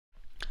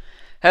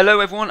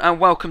Hello everyone and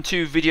welcome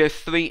to video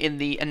 3 in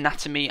the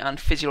Anatomy and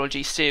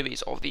Physiology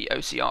series of the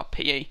OCR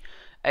PE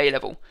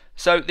A-level.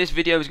 So this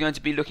video is going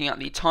to be looking at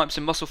the types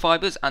of muscle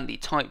fibres and the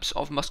types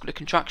of muscular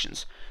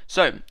contractions.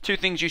 So two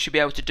things you should be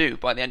able to do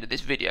by the end of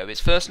this video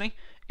is firstly,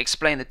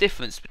 explain the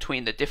difference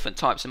between the different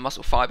types of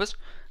muscle fibres,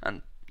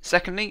 and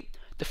secondly,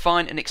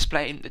 define and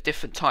explain the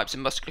different types of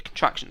muscular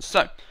contractions.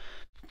 So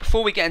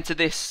before we get into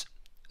this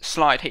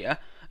slide here,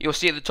 you'll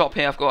see at the top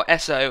here I've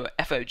got SO,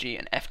 FOG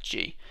and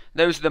FG.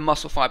 Those are the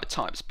muscle fibre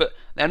types, but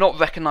they're not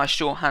recognised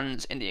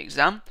shorthands in the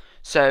exam.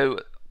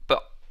 So,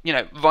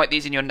 write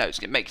these in your notes.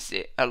 It makes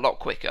it a lot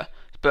quicker.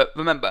 But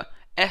remember,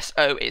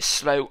 SO is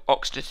slow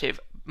oxidative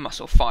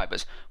muscle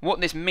fibres.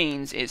 What this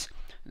means is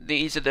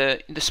these are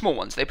the small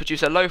ones. They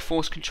produce a low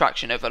force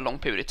contraction over a long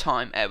period of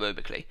time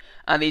aerobically,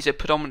 and these are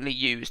predominantly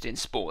used in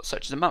sports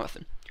such as a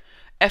marathon.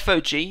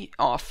 FOG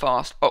are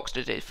fast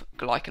oxidative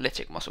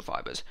glycolytic muscle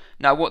fibres.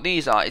 Now what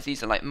these are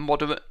like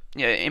moderate,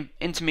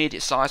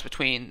 intermediate size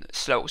between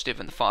slow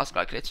oxidative and the fast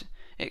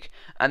glycolytic,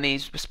 and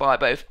these respire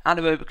both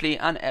anaerobically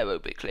and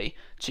aerobically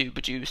to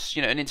produce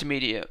an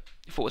intermediate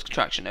force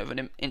contraction over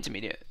an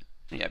intermediate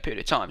period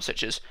of time,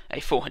 such as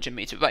a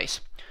 400-meter race.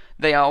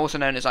 They are also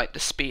known as like the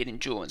speed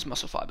endurance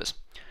muscle fibres.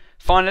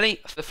 Finally,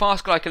 the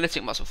fast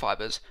glycolytic muscle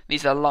fibres,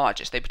 these are the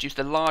largest. They produce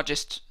the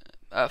largest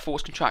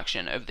force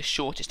contraction over the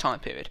shortest time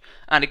period,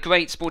 and a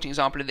great sporting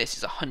example of this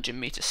is a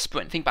 100-meter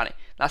sprint. Think about it,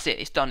 that's it,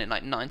 it's done in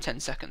like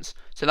 9-10 seconds.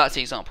 So that's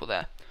the example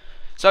there.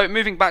 So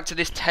moving back to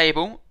this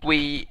table,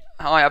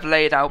 I have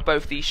laid out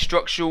both the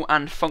structural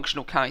and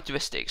functional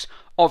characteristics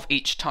of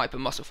each type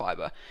of muscle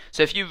fibre.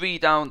 So if you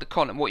read down the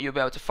column, what you'll be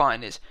able to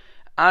find is,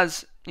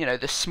 as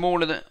the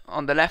smaller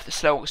on the left, the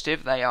slow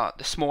oxidative, they are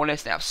the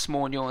smallest, they have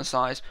small neuron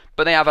size,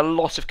 but they have a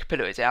lot of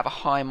capillaries, they have a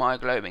high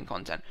myoglobin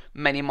content,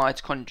 many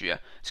mitochondria.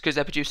 It's because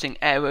they're producing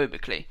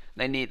aerobically,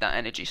 they need that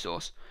energy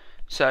source.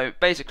 So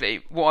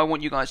basically, what I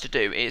want you guys to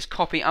do is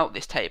copy out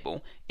this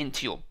table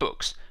into your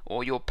books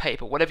or your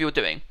paper, whatever you're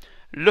doing.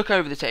 Look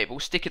over the table,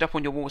 stick it up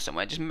on your wall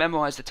somewhere, just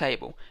memorise the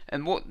table,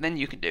 and what then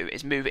you can do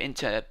is move it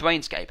into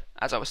Brainscape,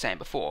 as I was saying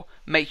before,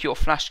 make your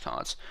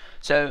flashcards.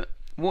 So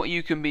what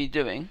you can be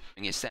doing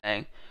is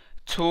saying,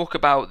 talk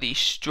about the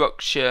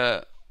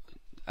structure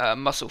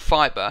muscle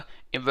fibre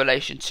in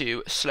relation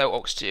to slow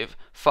oxidative,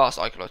 fast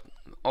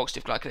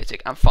oxidative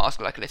glycolytic and fast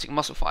glycolytic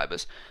muscle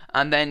fibres,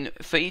 and then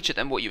for each of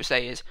them what you would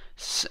say is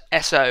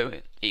SO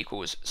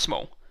equals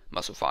small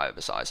muscle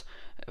fibre size,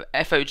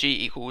 FOG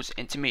equals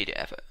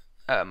intermediate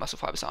muscle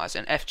fibre size,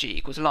 and FG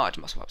equals large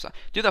muscle fibre size.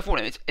 Do that for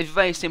them. It's a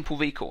very simple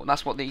recall, and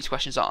that's what these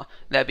questions are.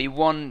 There'll be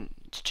 1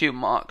 to 2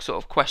 mark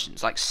sort of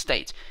questions like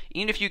state.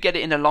 Even if you get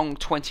it in a long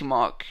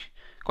 20-mark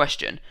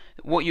question,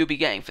 what you'll be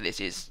getting for this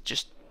is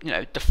just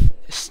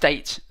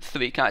state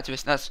 3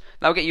 characteristics.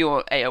 That'll get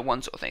your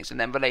AO1 sort of things, and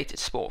then related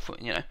sport.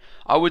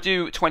 I will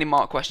do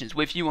 20-mark questions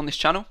with you on this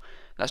channel.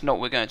 That's not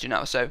what we're going to do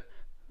now. So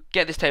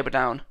get this table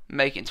down,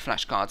 make it into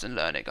flashcards, and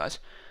learn it, guys.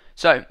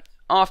 So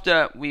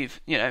after we've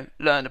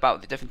learned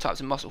about the different types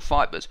of muscle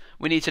fibres,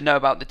 we need to know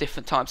about the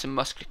different types of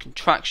muscular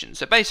contractions.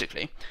 So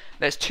basically,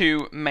 there's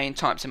 2 main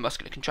types of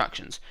muscular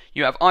contractions.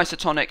 You have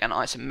isotonic and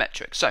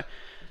isometric. So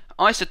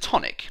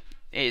isotonic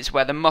is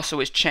where the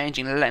muscle is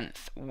changing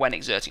length when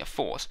exerting a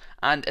force,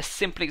 and a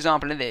simple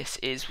example of this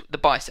is the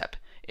bicep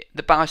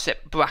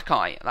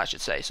brachii, that should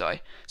say,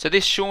 sorry. So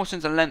this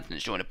shortens and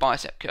lengthens during a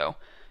bicep curl.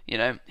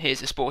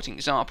 Here's a sporting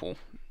example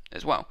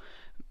as well.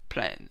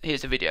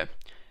 Here's the video.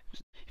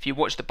 If you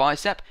watch the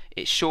bicep,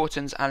 it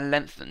shortens and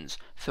lengthens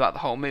throughout the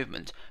whole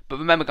movement. But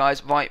remember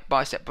guys, right,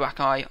 bicep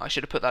brachii, I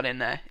should have put that in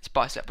there. It's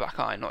bicep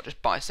brachii, not just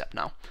bicep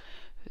now.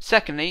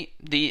 Secondly,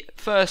 the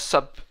first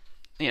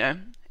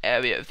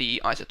area of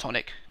the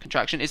isotonic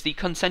contraction is the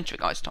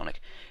concentric isotonic.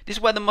 This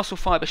is where the muscle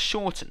fibre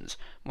shortens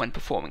when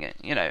performing it,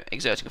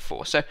 exerting a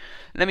force. So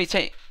let me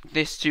take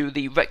this to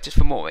the rectus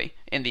femoris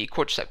in the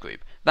quadricep group.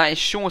 That is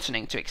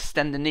shortening to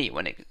extend the knee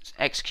when it's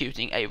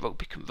executing a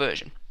rugby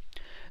conversion.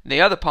 The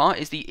other part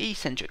is the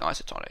eccentric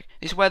isotonic.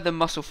 This is where the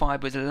muscle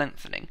fibre is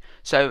lengthening.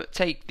 So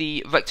take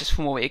the rectus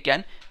femoris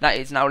again. That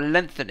is now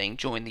lengthening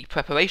during the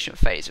preparation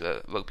phase of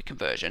a rugby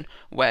conversion,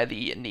 where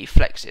the knee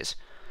flexes.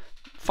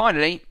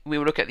 Finally, we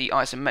will look at the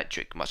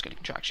isometric muscular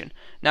contraction.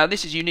 Now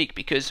this is unique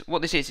because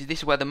what this is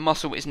this where the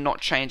muscle is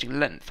not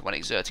changing length when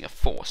exerting a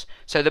force.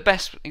 So the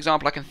best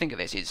example I can think of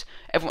this is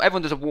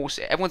everyone does a wall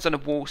sit. Everyone's done a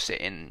wall sit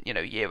in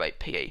year 8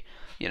 PE.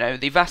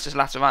 The vastus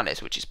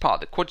lateralis, which is part of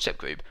the quadricep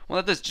group, well,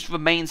 that does just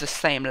remains the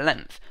same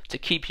length to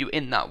keep you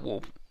in that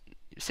wall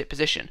sit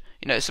position.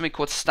 It's something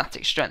called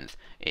static strength.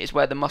 It is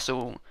where the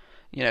muscle,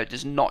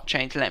 does not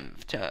change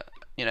length to,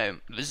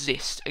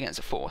 resist against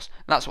a force.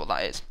 That's what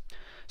that is.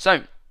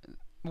 So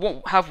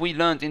what have we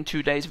learned in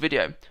today's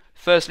video?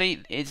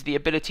 Firstly is the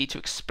ability to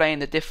explain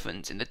the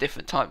difference in the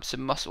different types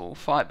of muscle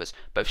fibres,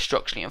 both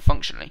structurally and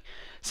functionally.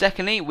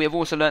 Secondly, we have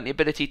also learned the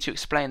ability to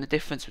explain the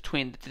difference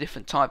between the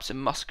different types of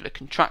muscular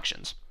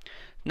contractions.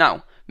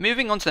 Now,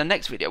 moving on to the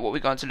next video, what we're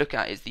going to look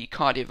at is the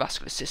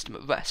cardiovascular system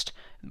at rest.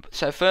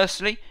 So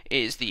firstly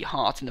is the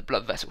heart and the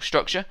blood vessel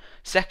structure.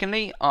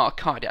 Secondly are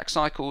cardiac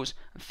cycles.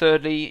 And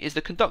thirdly is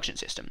the conduction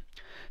system.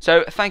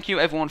 So thank you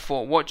everyone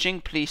for watching.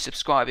 Please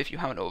subscribe if you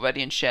haven't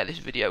already and share this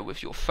video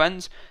with your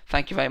friends.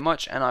 Thank you very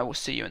much, and I will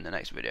see you in the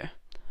next video.